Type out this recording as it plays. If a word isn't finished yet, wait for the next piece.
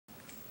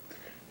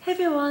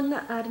Hey everyone,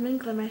 Adam and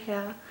Glimmer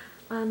here.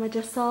 I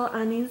just saw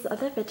Annie's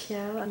other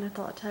video and I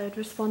thought I would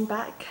respond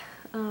back.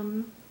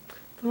 The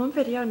one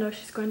video, I know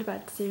she's going to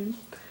bed soon.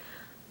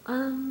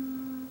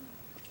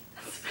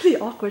 It's really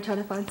awkward trying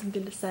to find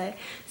something to say.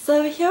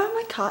 So here are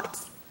my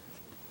cats.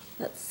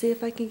 Let's see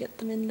if I can get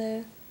them in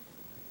there.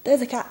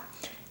 There's a cat.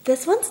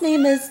 This one's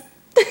name is...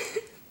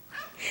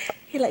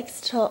 He likes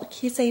to talk.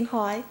 He's saying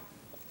hi.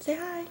 Say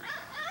hi.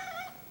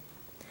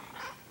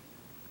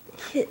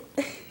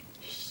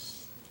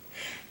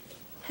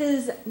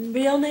 His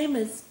real name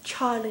is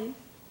Charlie,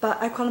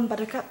 but I call him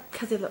Buttercup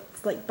because he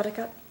looks like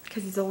Buttercup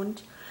because he's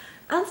orange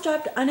and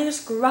striped, and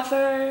he's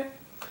Gruffer.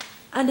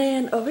 And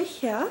then over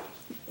here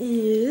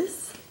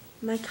is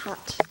my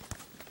cat,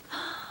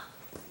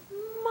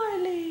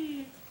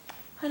 Marley.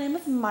 Her name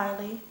is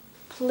Marley.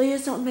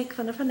 Please don't make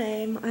fun of her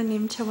name. I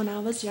named her when I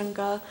was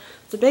younger. I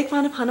was a big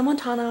fan of Hannah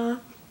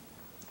Montana.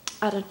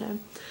 I don't know.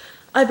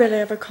 I barely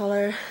ever call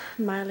her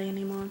Marley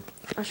anymore.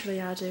 Actually,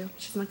 yeah, I do.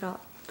 She's my cat.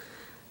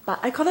 But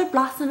I call her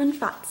Blossom and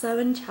Fatso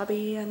and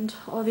Chubby and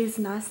all these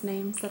nice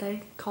names that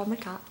I call my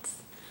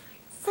cats.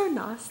 So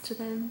nice to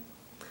them.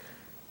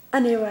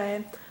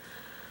 Anyway,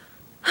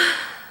 I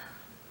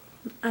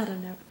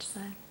don't know what to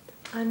say.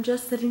 I'm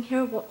just sitting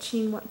here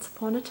watching Once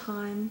Upon a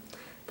Time,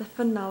 the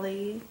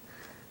finale.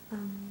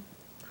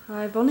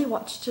 I've only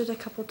watched it a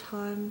couple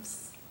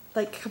times,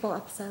 like a couple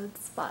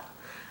episodes, but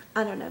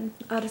I don't know.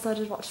 I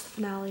decided to watch the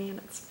finale and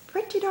it's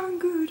pretty darn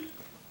good.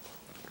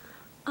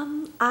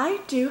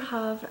 I do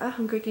have a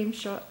Hunger Games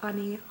shirt,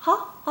 Annie,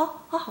 ha ha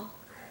ha ha,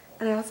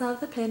 and I also have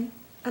the pin,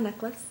 a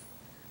necklace.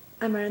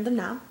 I'm wearing them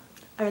now.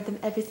 I wear them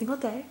every single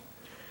day.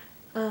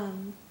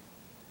 And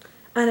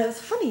it was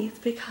funny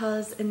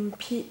because in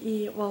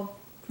PE, well,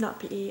 not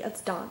PE, it's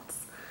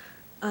dance.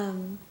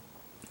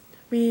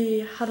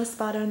 We had a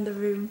spider in the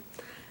room,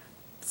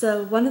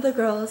 so one of the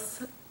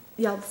girls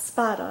yelled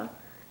 "spider,"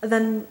 and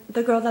then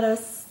the girl that I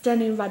was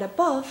standing right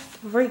above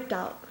freaked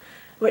out,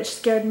 which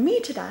scared me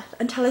to death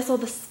until I saw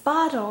the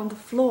spider on the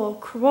floor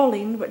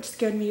crawling, which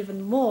scared me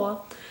even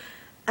more.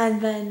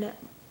 And then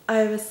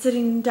I was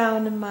sitting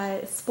down in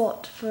my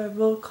spot for a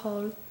roll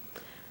call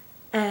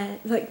and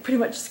like pretty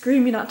much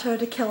screaming at her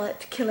to kill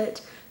it, kill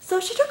it. So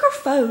she took her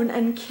phone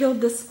and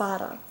killed the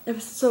spider. It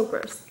was so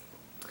gross.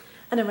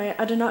 Anyway,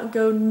 I did not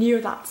go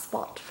near that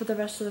spot for the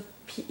rest of the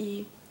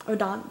PE or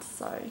dance,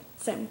 sorry,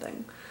 same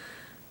thing.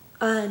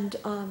 And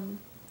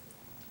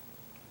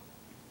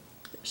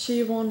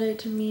she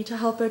wanted me to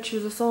help her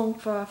choose a song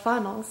for our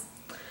finals,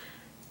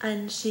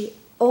 and she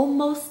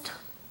almost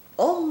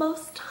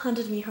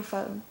handed me her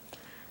phone,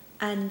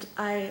 and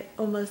I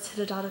almost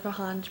hit it out of her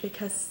hand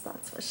because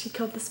that's what she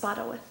killed the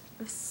spider with.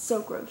 It was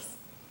so gross.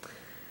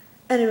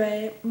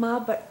 Anyway, my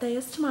birthday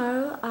is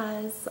tomorrow,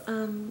 as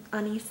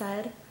Annie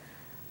said,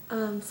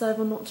 so I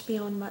will not be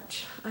on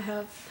much. I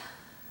have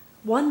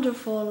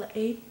wonderful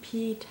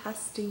AP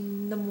testing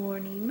in the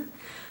morning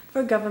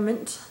for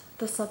government,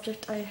 the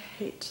subject I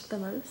hate the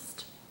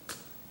most.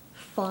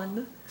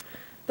 Fun.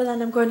 But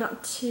then I'm going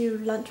out to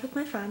lunch with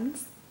my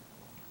friends,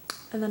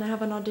 and then I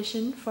have an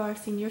audition for our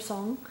senior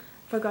song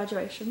for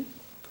graduation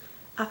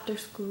after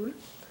school,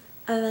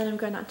 and then I'm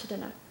going out to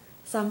dinner,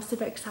 so I'm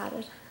super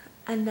excited.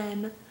 And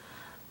then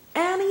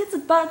Annie's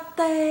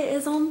birthday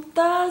is on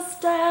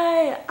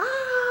Thursday.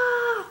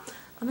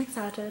 I'm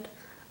excited.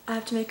 I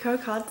have to make her a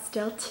card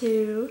still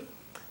too.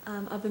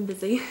 I've been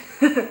busy.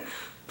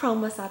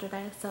 Prom was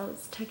Saturday, so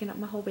it's taking up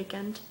my whole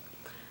weekend.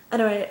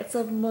 Anyway, it's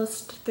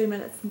almost 3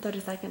 minutes and 30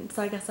 seconds,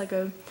 so I guess I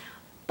go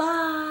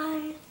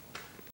bye.